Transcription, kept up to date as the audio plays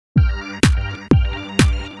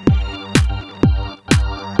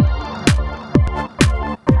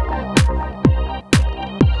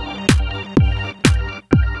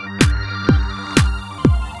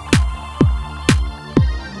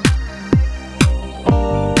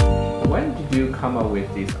did you come up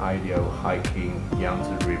with this idea of hiking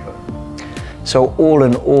Yangtze River? So all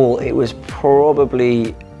in all, it was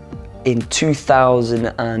probably in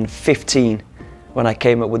 2015 when I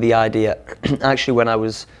came up with the idea. Actually, when I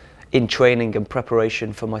was in training and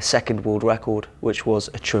preparation for my second world record, which was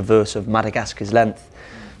a traverse of Madagascar's length.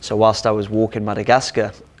 So whilst I was walking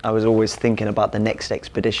Madagascar, I was always thinking about the next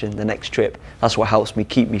expedition, the next trip. That's what helps me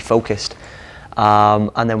keep me focused.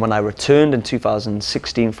 And then when I returned in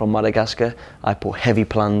 2016 from Madagascar, I put heavy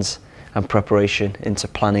plans and preparation into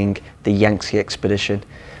planning the Yangtze expedition.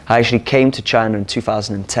 I actually came to China in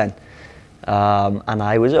 2010, and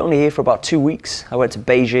I was only here for about 2 weeks. I went to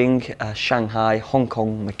Beijing, Shanghai, Hong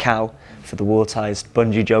Kong, Macau for the world's highest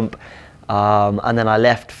bungee jump, and then I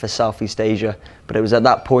left for Southeast Asia. But it was at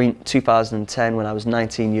that point, 2010, when I was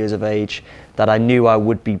 19 years of age, that I knew I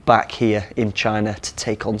would be back here in China to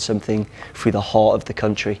take on something through the heart of the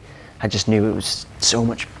country. I just knew it was so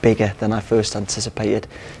much bigger than I first anticipated,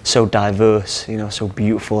 so diverse, you know, so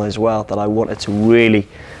beautiful as well, that I wanted to really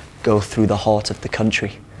go through the heart of the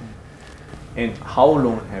country. And how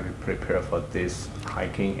long have you prepared for this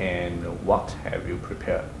hiking, and what have you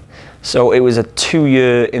prepared? So it was a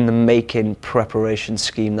 2-year in the making preparation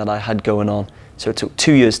scheme that I had going on. So it took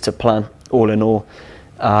 2 years to plan, all in all.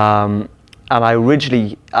 And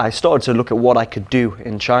I started to look at what I could do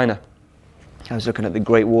in China. I was looking at the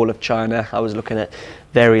Great Wall of China. I was looking at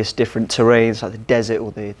various different terrains, like the desert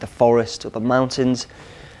or the forest or the mountains.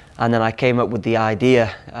 And then I came up with the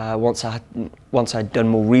idea, once I'd done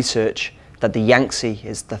more research, that the Yangtze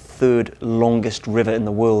is the 3rd longest river in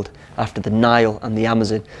the world after the Nile and the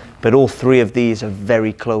Amazon. But all 3 of these are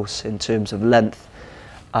very close in terms of length.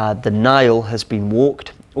 The Nile has been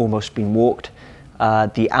walked, almost been walked.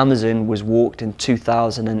 The Amazon was walked in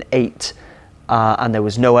 2008, and there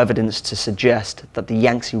was no evidence to suggest that the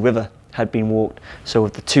Yangtze River had been walked. So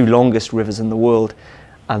of the 2 longest rivers in the world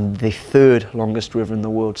and the 3rd longest river in the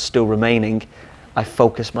world still remaining, I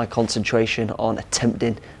focused my concentration on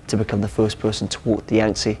attempting to become the first person to walk the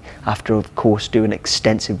Yangtze, after of course doing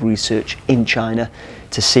extensive research in China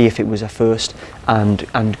to see if it was a first and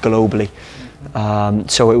globally.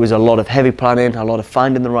 So it was a lot of heavy planning, a lot of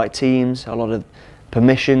finding the right teams, a lot of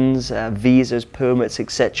permissions, visas, permits,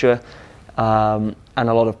 etc. And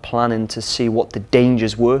a lot of planning to see what the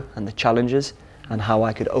dangers were and the challenges, and how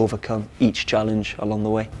I could overcome each challenge along the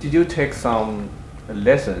way. Did you take some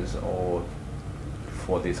lessons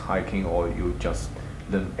for this hiking, or you just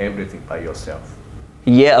learn everything by yourself?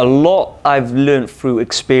 Yeah, a lot I've learned through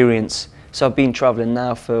experience. So I've been traveling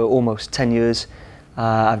now for almost 10 years.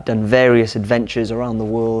 I've done various adventures around the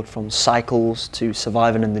world, from cycles to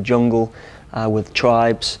surviving in the jungle with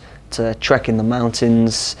tribes, to trekking the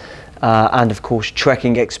mountains, and of course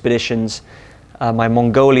trekking expeditions. My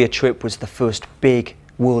Mongolia trip was the first big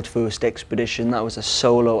world first expedition. That was a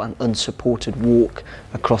solo and unsupported walk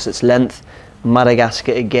across its length.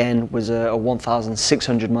 Madagascar again was a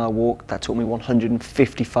 1,600 mile walk that took me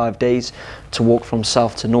 155 days to walk from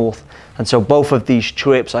south to north. And so both of these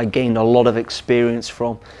trips I gained a lot of experience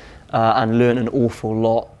from and learned an awful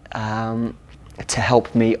lot to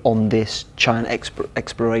help me on this China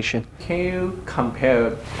exploration. Can you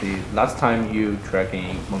compare the last time you trekked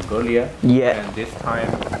in Mongolia and this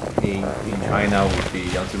time in China with the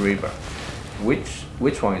Yangtze River?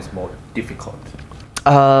 Which one is more difficult?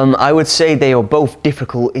 I would say they are both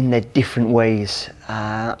difficult in their different ways.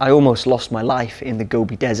 I almost lost my life in the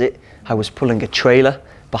Gobi Desert. I was pulling a trailer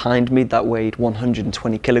behind me that weighed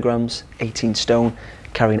 120 kilograms, 18 stone,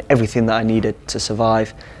 carrying everything that I needed to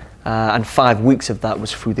survive. And 5 weeks of that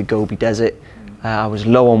was through the Gobi Desert. I was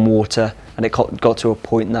low on water, and it got to a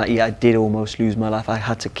point that, yeah, I did almost lose my life. I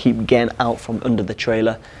had to keep getting out from under the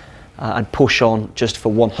trailer and push on. Just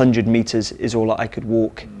for 100 meters is all that I could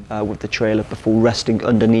walk with the trailer before resting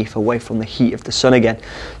underneath, away from the heat of the sun again.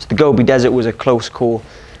 So the Gobi Desert was a close call.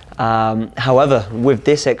 However, with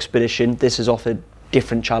this expedition, this has offered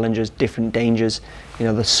different challenges, different dangers. You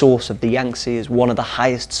know, the source of the Yangtze is one of the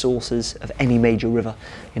highest sources of any major river,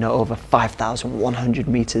 you know, over 5,100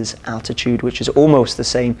 meters altitude, which is almost the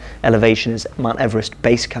same elevation as Mount Everest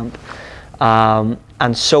base camp.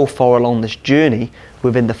 And so far along this journey,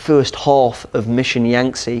 within the first half of Mission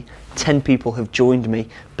Yangtze, 10 people have joined me,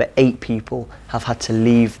 but 8 people have had to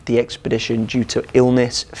leave the expedition due to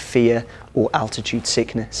illness, fear, or altitude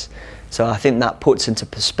sickness. So I think that puts into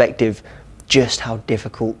perspective just how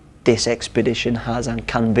difficult this expedition has and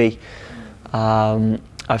can be.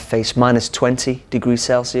 I've faced minus 20 degrees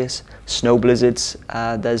Celsius, snow blizzards,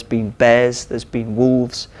 there's been bears, there's been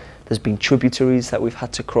wolves, there's been tributaries that we've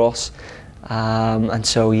had to cross. And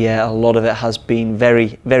so yeah, a lot of it has been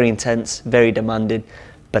very, very intense, very demanding,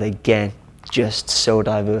 but again, just so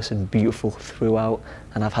diverse and beautiful throughout,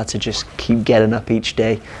 and I've had to just keep getting up each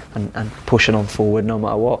day and pushing on forward no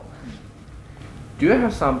matter what. Do you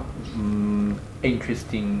have some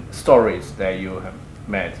interesting stories that you have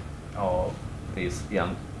met or this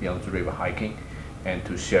Yangtze River hiking, and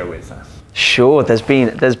to share with us? Sure, there's been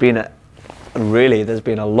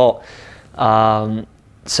a lot.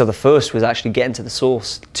 So the first was actually getting to the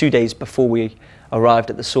source. 2 days before we arrived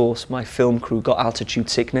at the source, my film crew got altitude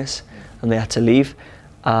sickness and they had to leave.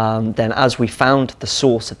 Then as we found the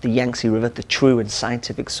source of the Yangtze River, the true and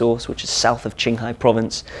scientific source, which is south of Qinghai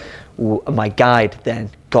province, my guide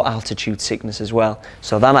then got altitude sickness as well.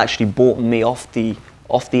 So that actually brought me off the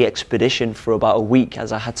expedition for about a week,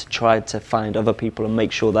 as I had to try to find other people and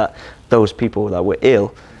make sure that those people that were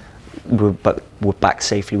ill were back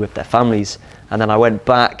safely with their families. And then I went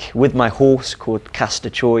back with my horse called Castor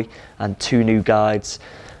Choi and 2 new guides.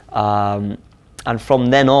 And from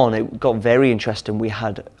then on, it got very interesting. We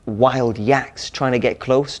had wild yaks trying to get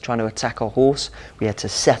close, trying to attack our horse. We had to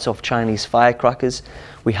set off Chinese firecrackers.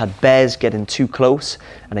 We had bears getting too close,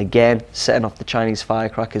 and again, setting off the Chinese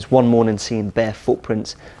firecrackers. One morning, seeing bear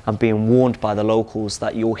footprints and being warned by the locals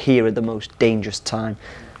that you're here at the most dangerous time.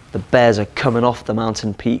 The bears are coming off the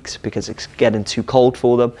mountain peaks because it's getting too cold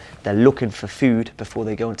for them. They're looking for food before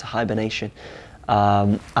they go into hibernation.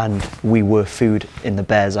 And we were food in the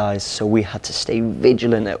bears' eyes, so we had to stay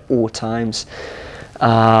vigilant at all times.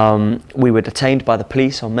 We were detained by the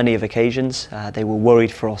police on many of occasions. They were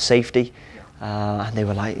worried for our safety, and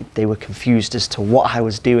they were confused as to what I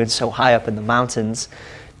was doing so high up in the mountains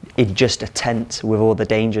in just a tent with all the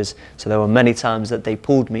dangers. So there were many times that they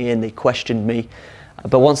pulled me in, they questioned me,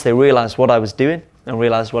 but once they realized what I was doing and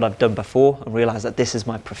realized what I've done before and realized that this is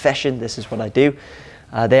my profession, this is what I do,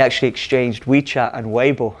 they actually exchanged WeChat and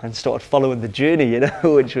Weibo and started following the journey, you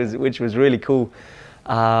know, which was really cool.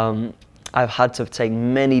 I've had to take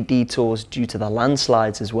many detours due to the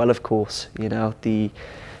landslides as well, of course. You know, the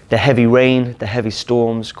heavy rain, the heavy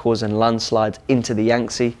storms causing landslides into the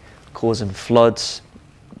Yangtze, causing floods,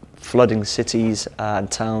 flooding cities and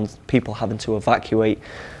towns, people having to evacuate,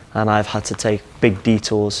 and I've had to take big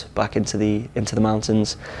detours back into the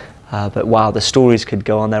mountains. But wow, the stories could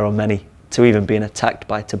go on. There are many. To even being attacked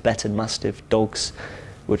by Tibetan Mastiff dogs,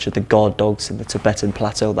 which are the guard dogs in the Tibetan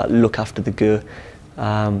plateau that look after the gur.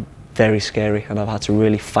 Very scary, and I've had to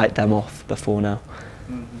really fight them off before now.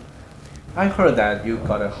 Mm-hmm. I heard that you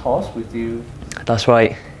got a horse with you. That's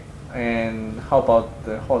right. And how about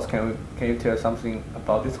the horse? Can you tell something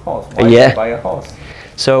about this horse? Why Yeah. did you buy a horse?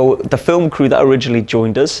 So the film crew that originally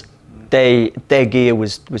joined us, their gear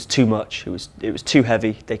was too much. It was too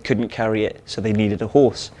heavy. They couldn't carry it, so they needed a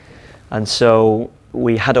horse. And so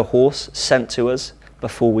we had a horse sent to us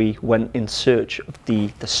before we went in search of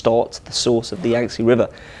the source of the Yangtze River.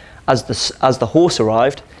 As the horse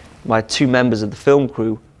arrived, my 2 members of the film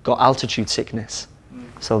crew got altitude sickness.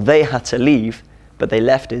 So they had to leave, but they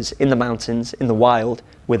left us in the mountains, in the wild,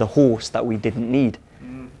 with a horse that we didn't need.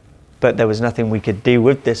 But there was nothing we could do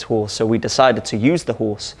with this horse, so we decided to use the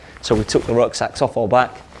horse. So we took the rucksacks off our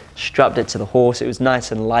back, strapped it to the horse. It was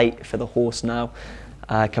nice and light for the horse now.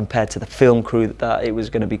 Compared to the film crew that it was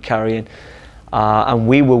going to be carrying. And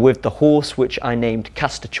we were with the horse, which I named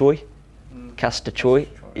Castor Choi. Castor Choi,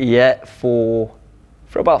 yeah, for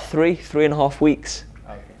about 3.5 weeks.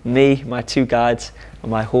 Okay. Me, my 2 guides,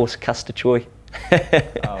 and my horse Castor Choi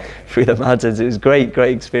through the mountains. It was great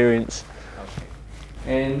experience. Okay.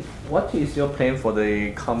 And what is your plan for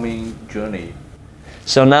the coming journey?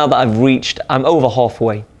 So now that I'm over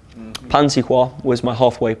halfway. Pansihua was my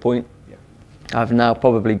halfway point. I've now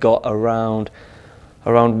probably got around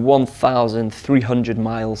 1,300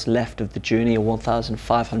 miles left of the journey, or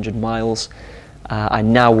 1,500 miles. I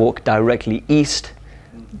now walk directly east.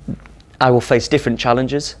 I will face different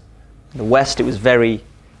challenges. In the west, it was very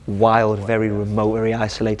wild, very remote, very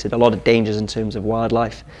isolated, a lot of dangers in terms of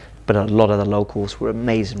wildlife, but a lot of the locals were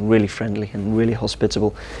amazing, really friendly and really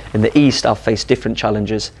hospitable. In the east, I'll face different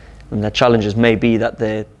challenges, and the challenges may be that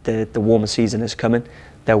the warmer season is coming.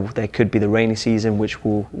 There could be the rainy season, which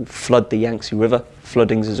will flood the Yangtze River.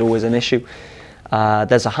 Floodings is always an issue.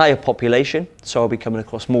 There's a higher population, so I'll be coming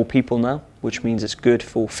across more people now, which means it's good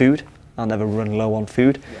for food. I'll never run low on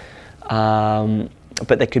food.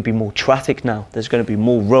 But there could be more traffic now. There's going to be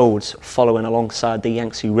more roads following alongside the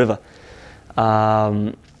Yangtze River.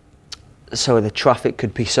 So the traffic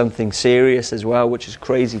could be something serious as well, which is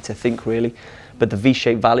crazy to think, really. But the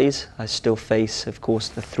V-shaped valleys, I still face, of course,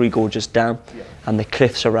 the 3 Gorges Dam and the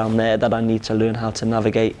cliffs around there that I need to learn how to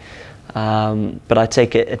navigate. But I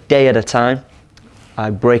take it a day at a time. I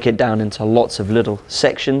break it down into lots of little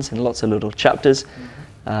sections and lots of little chapters.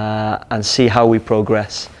 and see how we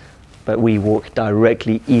progress. But we walk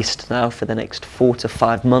directly east now for the next 4 to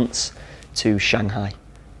 5 months to Shanghai.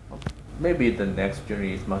 Maybe the next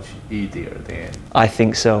journey is much easier than. I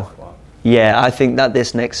think so. Yeah, I think that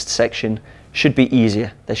this next section should be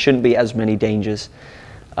easier. There shouldn't be as many dangers.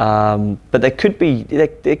 But there could be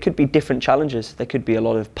different challenges. There could be a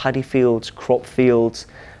lot of paddy fields, crop fields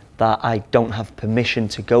that I don't have permission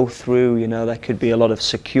to go through. You know, there could be a lot of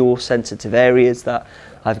secure, sensitive areas that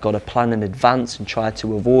I've got to plan in advance and try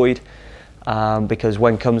to avoid, because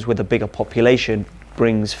when comes with a bigger population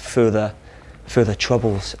brings further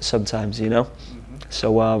troubles sometimes, you know.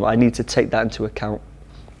 So I need to take that into account.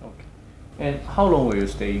 Okay. And how long will you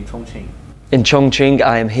stay in Chongqing? In Chongqing,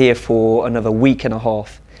 I am here for another week and a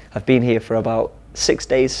half. I've been here for about 6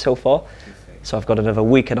 days so far. So I've got another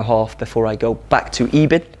week and a half before I go back to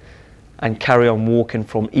Yibin and carry on walking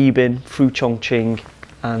from Yibin through Chongqing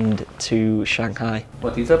and to Shanghai.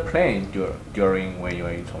 What is the plan during when you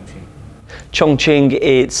are in Chongqing? Chongqing,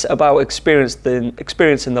 it's about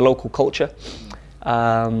experiencing the local culture,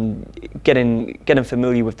 getting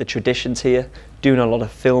familiar with the traditions here, doing a lot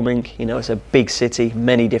of filming. You know, it's a big city,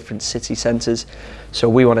 many different city centres. So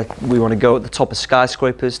we want to go at the top of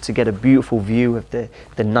skyscrapers to get a beautiful view of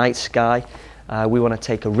the night sky. We want to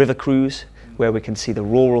take a river cruise where we can see the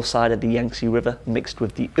rural side of the Yangtze River mixed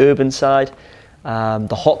with the urban side.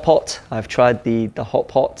 The hot pot, I've tried the hot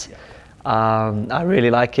pot. I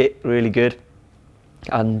really like it, really good.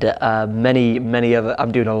 And many other,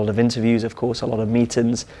 I'm doing a lot of interviews, of course, a lot of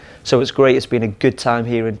meetings. So it's great, it's been a good time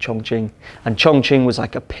here in Chongqing. And Chongqing was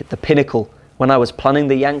like the pinnacle. When I was planning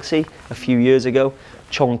the Yangtze a few years ago,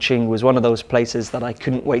 Chongqing was one of those places that I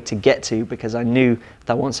couldn't wait to get to, because I knew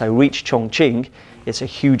that once I reached Chongqing, it's a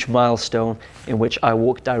huge milestone in which I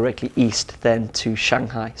walk directly east then to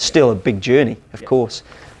Shanghai. Still a big journey, of course,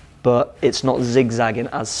 but it's not zigzagging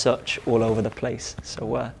as such all over the place.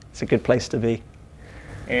 So it's a good place to be.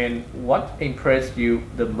 And what impressed you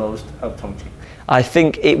the most of Chongqing? I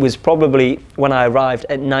think it was probably when I arrived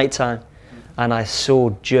at night time and I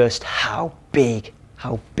saw just how big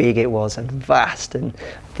it was and vast, and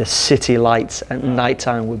the city lights at night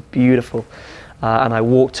time were beautiful. And I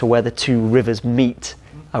walked to where the two rivers meet.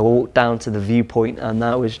 I walked down to the viewpoint, and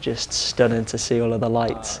that was just stunning to see all of the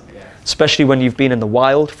lights. Especially when you've been in the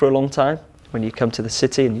wild for a long time. When you come to the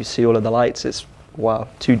city and you see all of the lights, it's wow,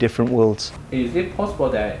 two different worlds. Is it possible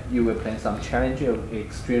that you will plan some challenge of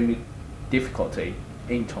extremely difficulty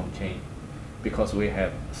in Chongqing? Because we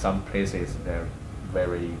have some places that are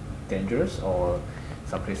very dangerous, or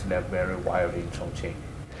some places that are very wild in Chongqing.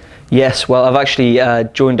 Yes, well, I've actually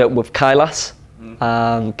joined up with Kailas.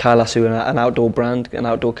 Kailas, who are an outdoor brand, an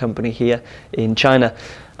outdoor company here in China.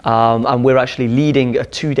 And we're actually leading a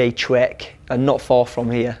 2-day trek not far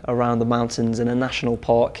from here around the mountains in a national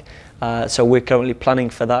park. So we're currently planning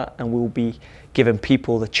for that, and we'll be giving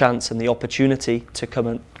people the chance and the opportunity to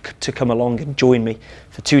come along and join me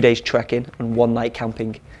for 2 days trekking and 1 night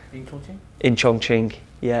camping. In Chongqing? In Chongqing,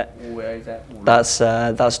 yeah. Where is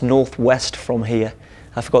that? That's northwest from here.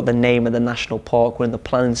 I forgot the name of the national park. We're in the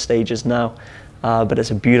planning stages now, but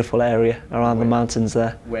it's a beautiful area around the mountains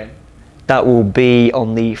there. When? That will be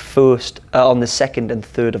on the 2nd and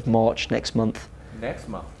 3rd of March next month. Next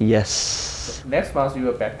month? Yes. So next month you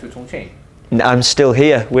are back to Chongqing? I'm still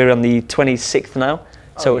here. We're on the 26th now,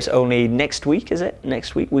 so it's only next week, is it?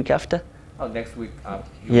 Next week, week after? Oh, next week.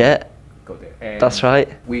 Yeah. Go there. And that's right.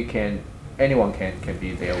 Anyone can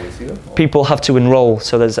be there with you? Or? People have to enroll,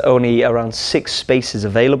 so there's only around 6 spaces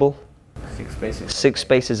available. 6 spaces? 6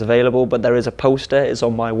 spaces available, but there is a poster. It's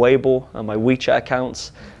on my Weibo and my WeChat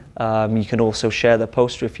accounts. You can also share the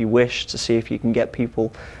poster if you wish, to see if you can get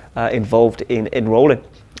people involved in enrolling.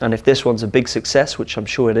 And if this one's a big success, which I'm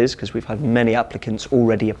sure it is, because we've had many applicants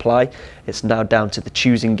already apply, it's now down to the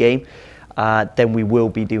choosing game, then we will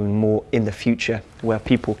be doing more in the future where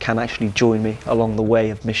people can actually join me along the way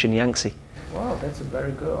of Mission Yangtze. Wow, that's a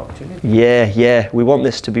very good opportunity. Yeah. We want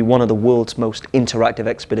this to be one of the world's most interactive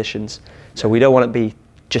expeditions. So we don't want it to be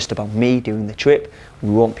just about me doing the trip. We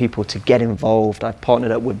want people to get involved. I've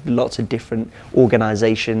partnered up with lots of different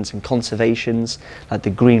organisations and conservations, like the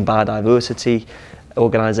Green Biodiversity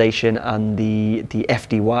Organisation and the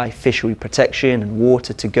FDY, Fishery Protection and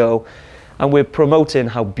Water to Go. And we're promoting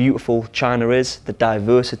how beautiful China is, the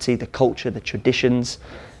diversity, the culture, the traditions,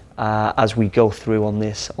 as we go through on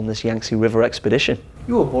this Yangtze River expedition.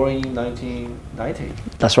 You were born in 1990?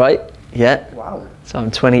 That's right, yeah. Wow. So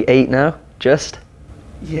I'm 28 now, just.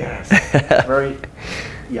 Yes, very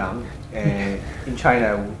young. And in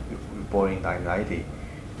China, we were born in 1990.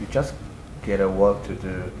 You just get a work to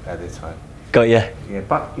do at this time. Got you. Yeah,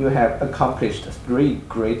 but you have accomplished 3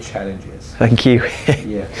 great challenges. Thank you.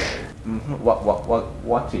 Yeah.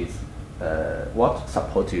 What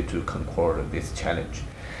supported you to conquer this challenge?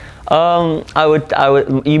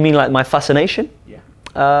 You mean like my fascination? Yeah.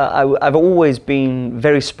 I've always been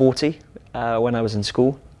very sporty when I was in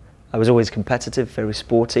school. I was always competitive, very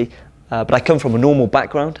sporty. But I come from a normal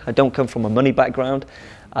background. I don't come from a money background.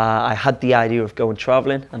 I had the idea of going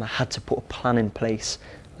traveling, and I had to put a plan in place.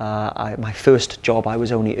 My first job, I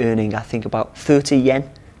was only earning, I think, about 30 yen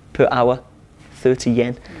per hour, 30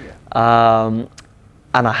 yen. Yeah.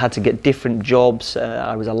 And I had to get different jobs.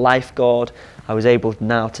 I was a lifeguard. I was able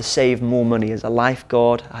now to save more money as a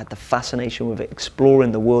lifeguard. I had the fascination with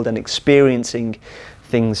exploring the world and experiencing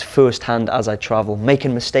things firsthand as I travel,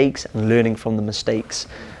 making mistakes and learning from the mistakes.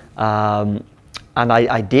 And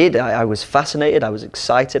I did. I was fascinated. I was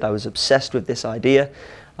excited. I was obsessed with this idea.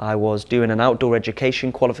 I was doing an outdoor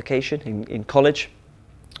education qualification in college.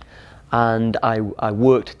 And I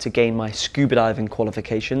worked to gain my scuba diving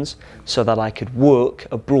qualifications so that I could work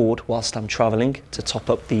abroad whilst I'm traveling to top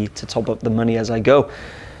up the money as I go.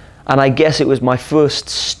 And I guess it was my first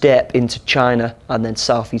step into China and then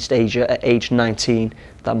Southeast Asia at age 19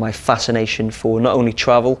 that my fascination for not only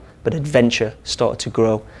travel but adventure started to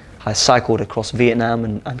grow. I cycled across Vietnam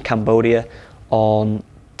and Cambodia on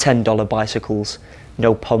 $10 bicycles,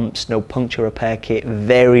 no pumps, no puncture repair kit,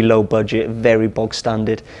 very low budget, very bog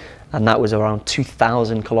standard. And that was around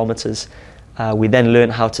 2,000 kilometers. We then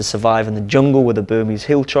learned how to survive in the jungle with the Burmese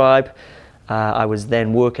hill tribe. I was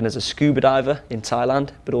then working as a scuba diver in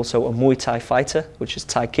Thailand, but also a Muay Thai fighter, which is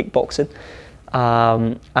Thai kickboxing.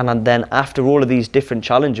 And then after all of these different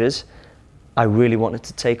challenges, I really wanted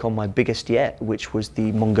to take on my biggest yet, which was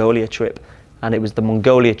the Mongolia trip. And it was the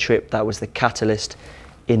Mongolia trip that was the catalyst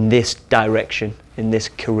in this direction, in this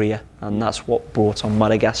career. And that's what brought on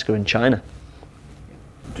Madagascar and China.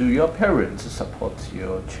 Do your parents support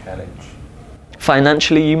your challenge?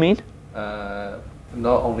 Financially, you mean?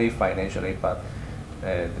 Not only financially, but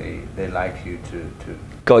they like you to.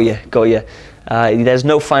 Got you. There's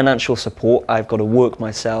no financial support. I've got to work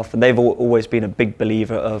myself, and they've always been a big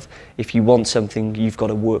believer of if you want something, you've got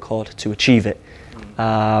to work hard to achieve it.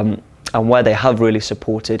 And where they have really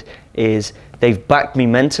supported is they've backed me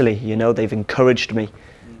mentally. You know, they've encouraged me.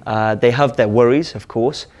 They have their worries, of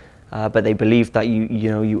course. But they believe that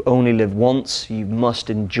you only live once. You must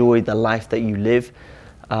enjoy the life that you live,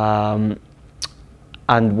 and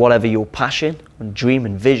whatever your passion and dream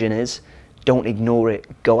and vision is, don't ignore it.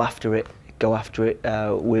 Go after it. Go after it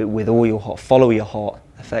with all your heart. Follow your heart,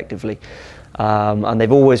 effectively. And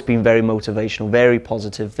they've always been very motivational, very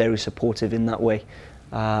positive, very supportive in that way.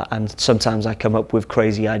 And sometimes I come up with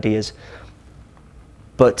crazy ideas,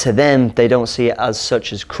 but to them, they don't see it as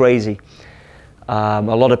such as crazy. A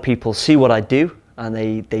lot of people see what I do and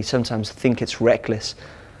they sometimes think it's reckless,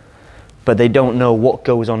 but they don't know what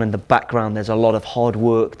goes on in the background. There's a lot of hard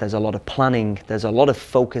work, there's a lot of planning, there's a lot of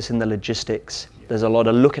focus in the logistics, there's a lot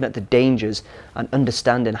of looking at the dangers and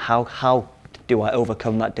understanding how do I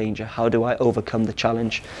overcome that danger, how do I overcome the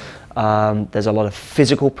challenge. There's a lot of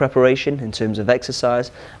physical preparation in terms of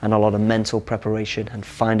exercise and a lot of mental preparation and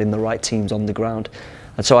finding the right teams on the ground.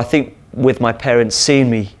 And so I think with my parents seeing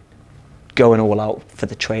me going all out for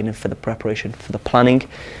the training, for the preparation, for the planning,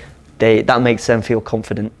 that makes them feel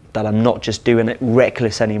confident that I'm not just doing it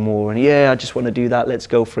reckless anymore and yeah, I just want to do that, let's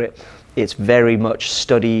go for it. It's very much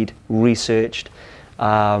studied, researched,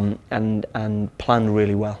 and planned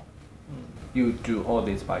really well. You do all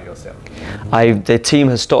this by yourself? The team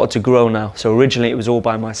has started to grow now. So originally it was all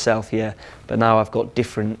by myself, yeah, but now I've got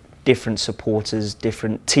different supporters,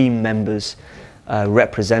 different team members,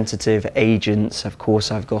 representative agents. Of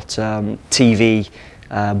course, I've got TV,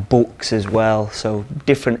 books as well. So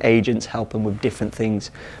different agents helping with different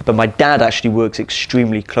things. But my dad actually works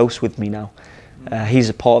extremely close with me now. He's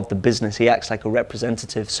a part of the business. He acts like a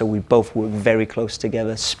representative, so we both work very close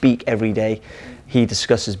together, speak every day. He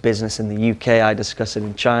discusses business in the UK, I discuss it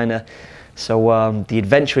in China. So the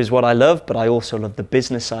adventure is what I love, but I also love the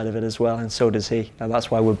business side of it as well, and so does he. And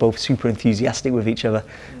that's why we're both super enthusiastic with each other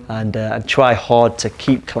and try hard to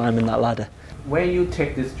keep climbing that ladder. When you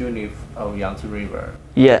take this journey of Yangtze River,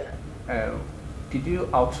 yeah, did you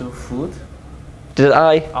out of food? Did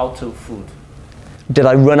I? Out of food. Did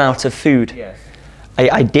I run out of food? Yes.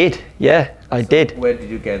 I did, yeah, I did. Where did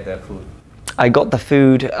you get that food? I got the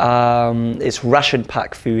food, it's ration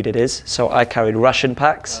pack food it is. So I carried ration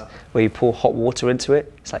packs where you pour hot water into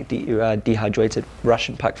it. It's like dehydrated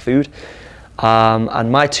ration pack food.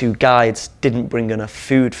 And my two guides didn't bring enough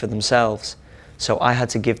food for themselves. So I had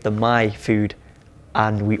to give them my food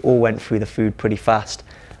and we all went through the food pretty fast.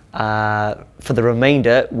 For the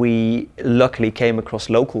remainder, we luckily came across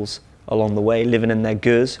locals along the way, living in their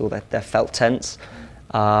gurs or their felt tents.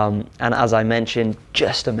 And as I mentioned,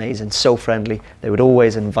 just amazing, so friendly. They would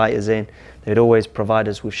always invite us in. They would always provide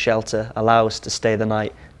us with shelter, allow us to stay the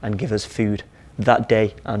night, and give us food that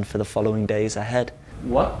day and for the following days ahead.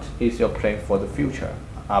 What is your plan for the future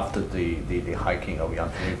after the hiking of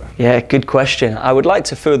Yangtze River? Yeah, good question. I would like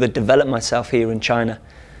to further develop myself here in China.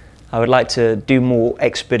 I would like to do more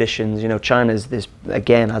expeditions. You know, China's this,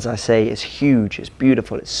 again, as I say, it's huge, it's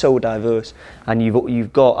beautiful, it's so diverse. And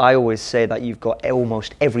you've got, I always say that you've got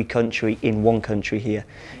almost every country in one country here.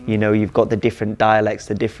 You know, you've got the different dialects,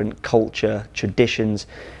 the different culture, traditions,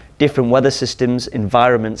 different weather systems,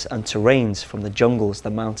 environments and terrains, from the jungles, the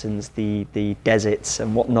mountains, the deserts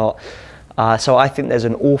and whatnot. So I think there's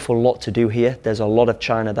an awful lot to do here. There's a lot of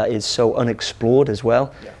China that is so unexplored as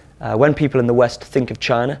well. Yeah. When people in the West think of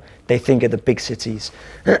China, they think of the big cities.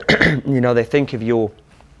 You know, they think of your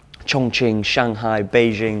Chongqing, Shanghai,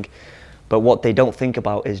 Beijing, but what they don't think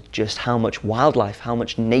about is just how much wildlife, how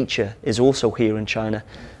much nature is also here in China.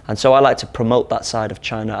 And so I like to promote that side of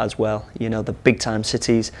China as well, you know, the big time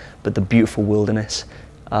cities, but the beautiful wilderness.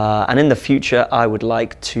 And in the future, I would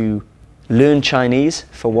like to learn Chinese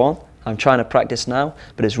for one. I'm trying to practice now,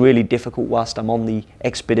 but it's really difficult whilst I'm on the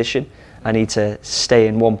expedition. I need to stay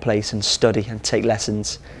in one place and study and take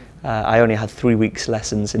lessons. I only had 3 weeks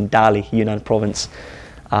lessons in Dali, Yunnan province.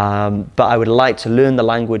 But I would like to learn the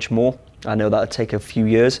language more. I know that would take a few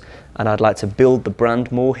years, and I'd like to build the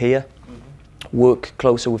brand more here, work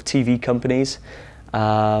closer with TV companies,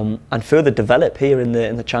 and further develop here in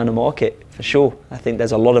the China market, for sure. I think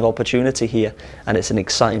there's a lot of opportunity here, and it's an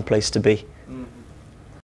exciting place to be.